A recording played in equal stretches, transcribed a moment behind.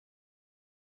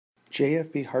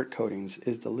JFB Hart Coatings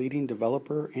is the leading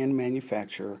developer and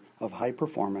manufacturer of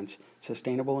high-performance,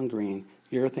 sustainable and green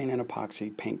urethane and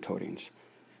epoxy paint coatings.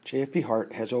 JFB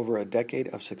Hart has over a decade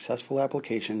of successful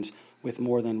applications with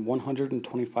more than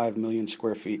 125 million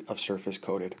square feet of surface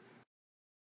coated.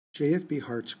 JFB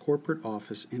Hart's corporate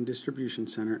office and distribution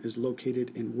center is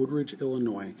located in Woodridge,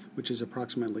 Illinois, which is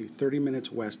approximately 30 minutes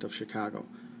west of Chicago.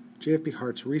 JFB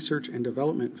Hart's research and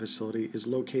development facility is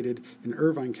located in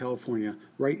Irvine, California,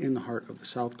 right in the heart of the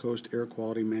South Coast Air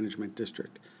Quality Management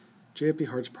District. JFB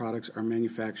Hart's products are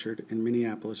manufactured in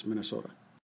Minneapolis, Minnesota.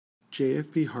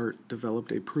 JFB Hart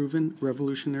developed a proven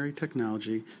revolutionary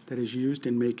technology that is used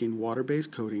in making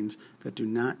water-based coatings that do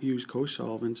not use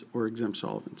co-solvents or exempt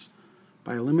solvents.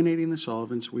 By eliminating the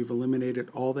solvents, we've eliminated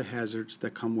all the hazards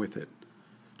that come with it.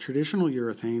 Traditional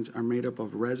urethanes are made up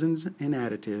of resins and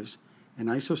additives, and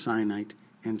isocyanate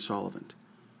and solvent.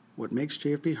 What makes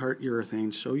JFB Hart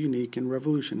urethane so unique and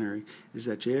revolutionary is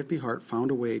that JFB Hart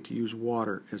found a way to use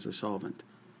water as a solvent.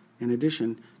 In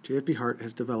addition, JFB Hart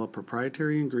has developed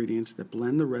proprietary ingredients that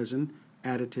blend the resin,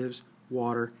 additives,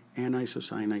 water, and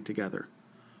isocyanate together.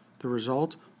 The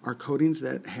result are coatings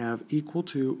that have equal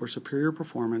to or superior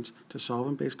performance to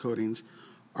solvent-based coatings,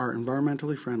 are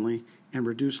environmentally friendly, and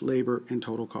reduce labor and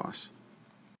total costs.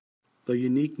 The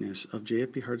uniqueness of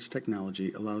JFB Hart's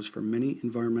technology allows for many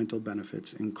environmental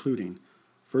benefits, including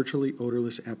virtually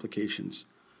odorless applications,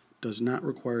 does not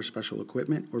require special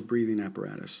equipment or breathing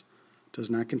apparatus, does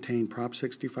not contain Prop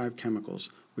 65 chemicals,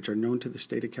 which are known to the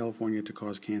state of California to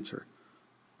cause cancer,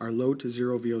 are low to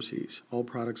zero VOCs. All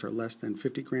products are less than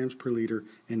 50 grams per liter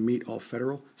and meet all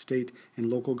federal, state, and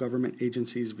local government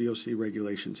agencies' VOC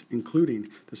regulations, including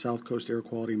the South Coast Air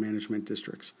Quality Management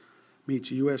Districts.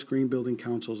 Meets U.S. Green Building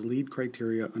Council's LEED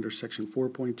criteria under Section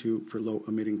 4.2 for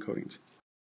low-emitting coatings.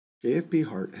 JFB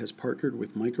Hart has partnered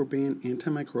with Microban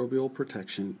Antimicrobial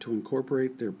Protection to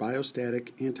incorporate their biostatic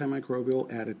antimicrobial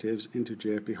additives into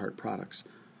JFB Hart products.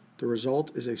 The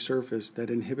result is a surface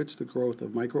that inhibits the growth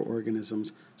of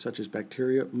microorganisms such as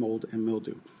bacteria, mold, and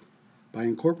mildew. By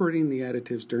incorporating the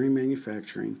additives during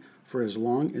manufacturing, for as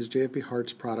long as JFB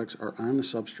Hart's products are on the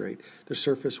substrate, the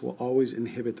surface will always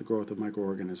inhibit the growth of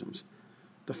microorganisms.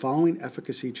 The following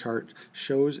efficacy chart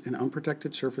shows an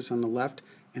unprotected surface on the left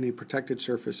and a protected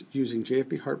surface using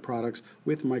JFB Hart products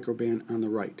with Microban on the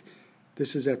right.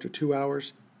 This is after 2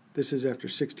 hours, this is after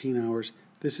 16 hours,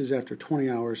 this is after 20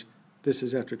 hours, this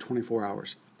is after 24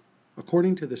 hours.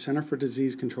 According to the Center for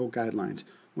Disease Control guidelines,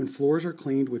 when floors are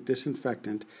cleaned with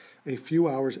disinfectant, a few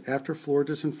hours after floor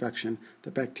disinfection,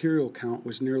 the bacterial count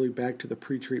was nearly back to the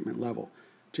pre-treatment level.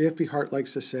 JFB Hart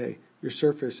likes to say, your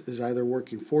surface is either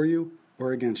working for you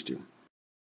or against you.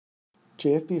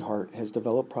 JFB Hart has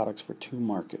developed products for two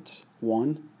markets.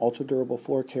 One, ultra-durable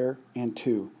floor care, and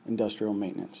two, industrial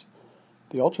maintenance.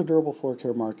 The ultra-durable floor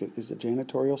care market is the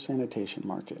janitorial sanitation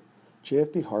market.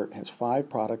 JFB Hart has 5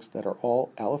 products that are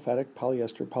all aliphatic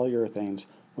polyester polyurethanes,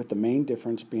 with the main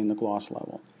difference being the gloss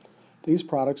level. These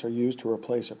products are used to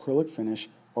replace acrylic finish,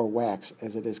 or wax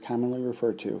as it is commonly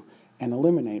referred to, and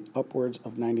eliminate upwards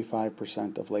of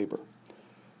 95% of labor.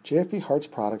 JFB Hart's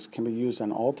products can be used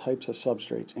on all types of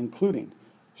substrates, including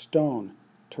stone,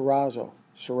 terrazzo,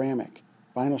 ceramic,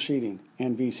 vinyl sheeting,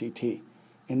 and VCT,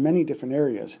 in many different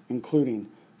areas, including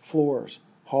floors,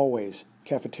 hallways,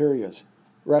 cafeterias,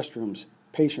 restrooms,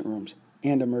 patient rooms,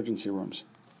 and emergency rooms.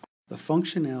 The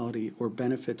functionality or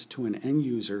benefits to an end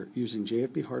user using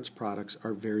JFB Hart's products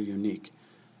are very unique.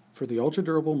 For the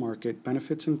ultra-durable market,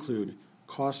 benefits include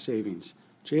cost savings.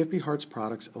 JFB Hart's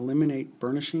products eliminate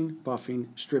burnishing, buffing,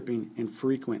 stripping, and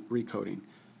frequent recoating.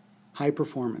 High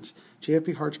performance.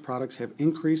 JFB Hart's products have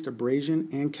increased abrasion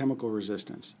and chemical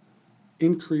resistance.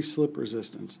 Increased slip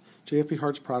resistance. JFB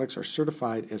Hart's products are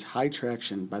certified as high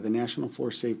traction by the National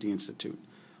Floor Safety Institute.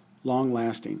 Long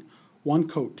lasting. One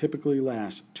coat typically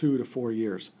lasts 2 to 4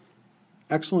 years.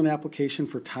 Excellent application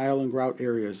for tile and grout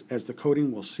areas, as the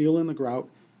coating will seal in the grout,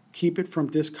 keep it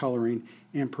from discoloring,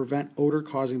 and prevent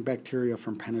odor-causing bacteria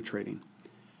from penetrating.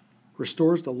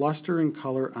 Restores the luster and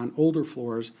color on older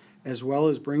floors, as well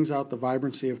as brings out the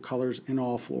vibrancy of colors in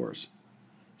all floors.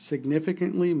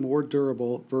 Significantly more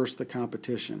durable versus the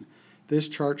competition. This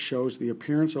chart shows the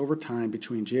appearance over time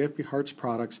between JFB Hart's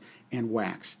products and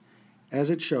wax. As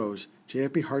it shows,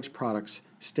 JFB Hart's products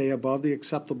stay above the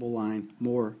acceptable line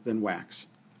more than wax.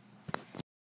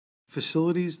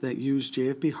 Facilities that use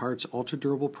JFB Hart's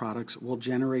ultra-durable products will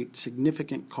generate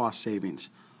significant cost savings.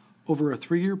 Over a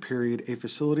 3-year period, a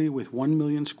facility with 1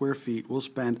 million square feet will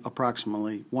spend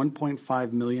approximately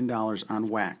 $1.5 million on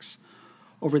wax.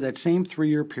 Over that same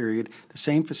 3-year period, the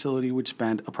same facility would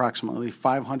spend approximately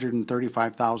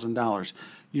 $535,000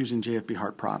 using JFB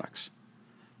Hart products.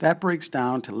 That breaks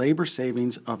down to labor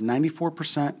savings of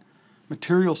 94%,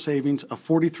 material savings of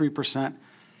 43%,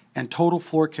 and total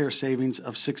floor care savings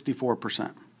of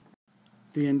 64%.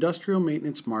 The industrial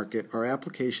maintenance market are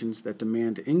applications that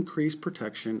demand increased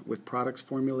protection with products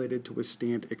formulated to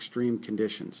withstand extreme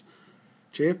conditions.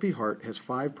 JFB Hart has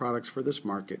 5 products for this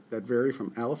market that vary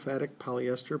from aliphatic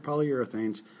polyester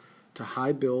polyurethanes to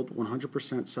high build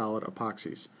 100% solid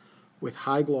epoxies, with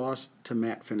high gloss to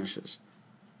matte finishes.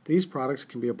 These products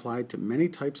can be applied to many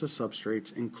types of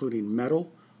substrates, including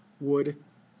metal, wood,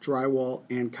 drywall,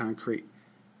 and concrete.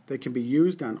 They can be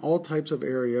used on all types of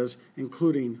areas,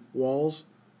 including walls,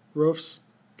 roofs,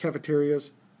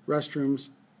 cafeterias, restrooms,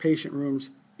 patient rooms,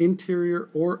 interior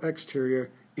or exterior,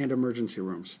 and emergency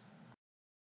rooms.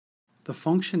 The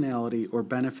functionality or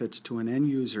benefits to an end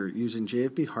user using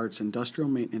JFB Hart's industrial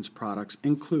maintenance products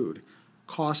include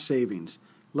cost savings.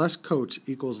 Less coats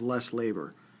equals less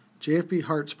labor. JFB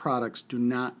Hart's products do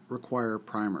not require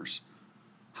primers.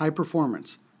 High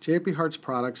performance. JFB Hart's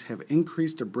products have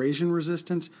increased abrasion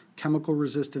resistance, chemical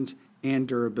resistance, and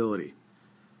durability.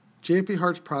 JFB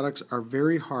Hart's products are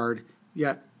very hard,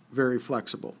 yet very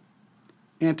flexible.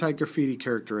 Anti-graffiti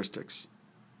characteristics.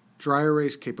 Dry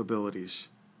erase capabilities.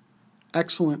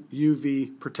 Excellent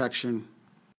UV protection.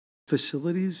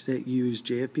 Facilities that use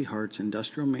JFB Hart's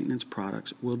industrial maintenance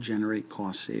products will generate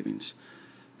cost savings.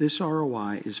 This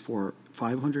ROI is for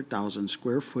 500,000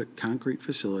 square foot concrete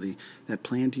facility that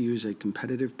planned to use a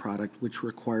competitive product which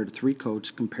required 3 coats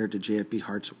compared to JFB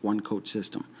Hart's 1-coat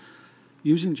system.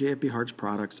 Using JFB Hart's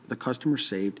products, the customer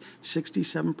saved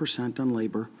 67% on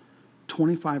labor,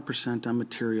 25% on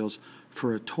materials,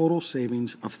 for a total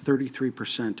savings of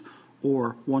 33%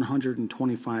 or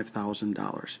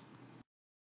 $125,000.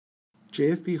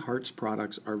 JFB Hart's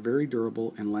products are very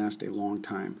durable and last a long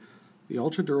time. The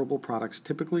ultra-durable products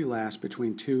typically last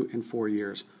between 2 and 4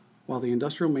 years, while the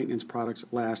industrial maintenance products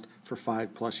last for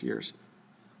 5+ years.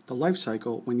 The life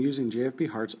cycle when using JFB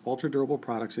Hart's ultra-durable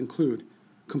products include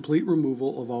complete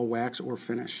removal of all wax or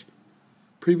finish.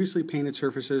 Previously painted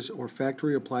surfaces or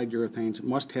factory-applied urethanes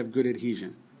must have good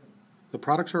adhesion. The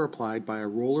products are applied by a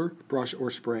roller, brush,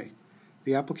 or spray.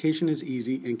 The application is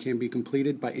easy and can be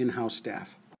completed by in-house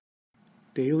staff.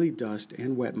 Daily dust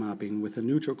and wet mopping with a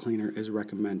neutral cleaner is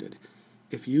recommended.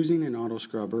 If using an auto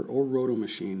scrubber or roto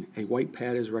machine, a white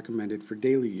pad is recommended for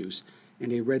daily use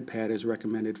and a red pad is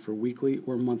recommended for weekly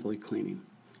or monthly cleaning.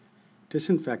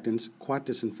 Disinfectants, quat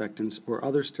disinfectants, or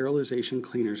other sterilization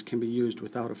cleaners can be used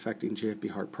without affecting JFB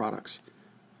Hart products.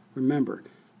 Remember,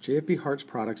 JFB Hart's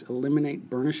products eliminate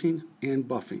burnishing and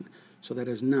buffing, so that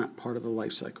is not part of the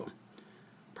life cycle.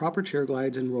 Proper chair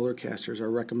glides and roller casters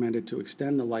are recommended to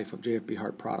extend the life of JFB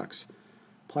Hart products.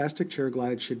 Plastic chair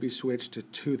glides should be switched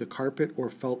to the carpet or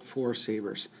felt floor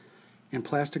savers, and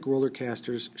plastic roller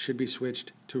casters should be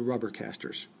switched to rubber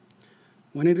casters.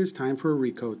 When it is time for a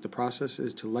recoat, the process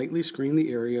is to lightly screen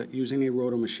the area using a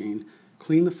roto machine,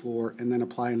 clean the floor, and then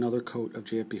apply another coat of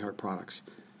JFB Hart products.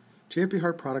 JFB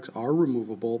Hart products are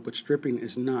removable, but stripping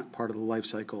is not part of the life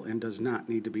cycle and does not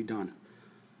need to be done.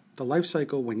 The life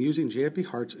cycle when using JFB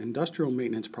Hart's industrial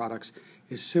maintenance products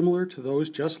is similar to those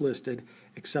just listed,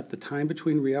 except the time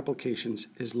between reapplications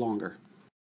is longer.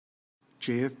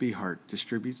 JFB Hart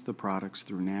distributes the products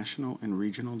through national and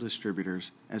regional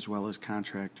distributors as well as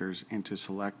contractors and to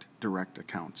select direct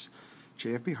accounts.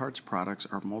 JFB Hart's products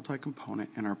are multi-component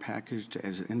and are packaged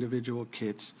as individual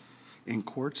kits in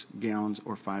quarts, gallons,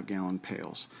 or 5-gallon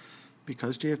pails.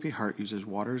 Because JFB Hart uses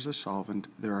water as a solvent,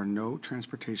 there are no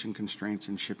transportation constraints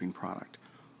in shipping product.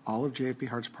 All of JFB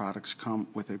Hart's products come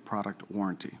with a product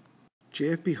warranty.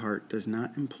 JFB Hart does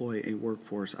not employ a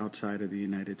workforce outside of the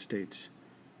United States.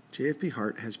 JFB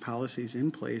Hart has policies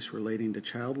in place relating to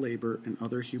child labor and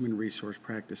other human resource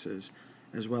practices,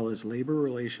 as well as labor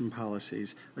relation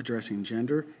policies addressing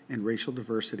gender and racial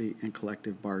diversity and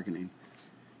collective bargaining.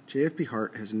 JFB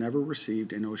Hart has never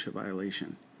received an OSHA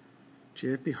violation.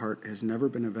 JFB Hart has never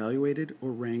been evaluated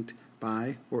or ranked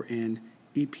by or in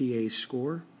EPA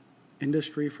SCORE,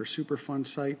 Industry for Superfund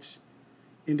Sites,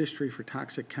 Industry for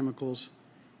Toxic Chemicals,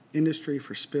 Industry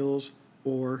for Spills,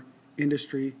 or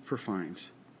Industry for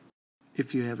Fines.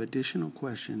 If you have additional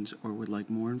questions or would like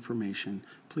more information,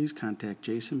 please contact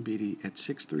Jason Beatty at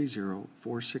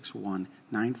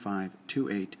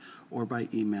 630-461-9528 or by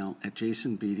email at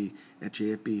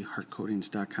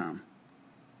jasonbeatty@jfbhartcoatings.com.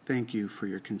 Thank you for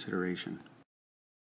your consideration.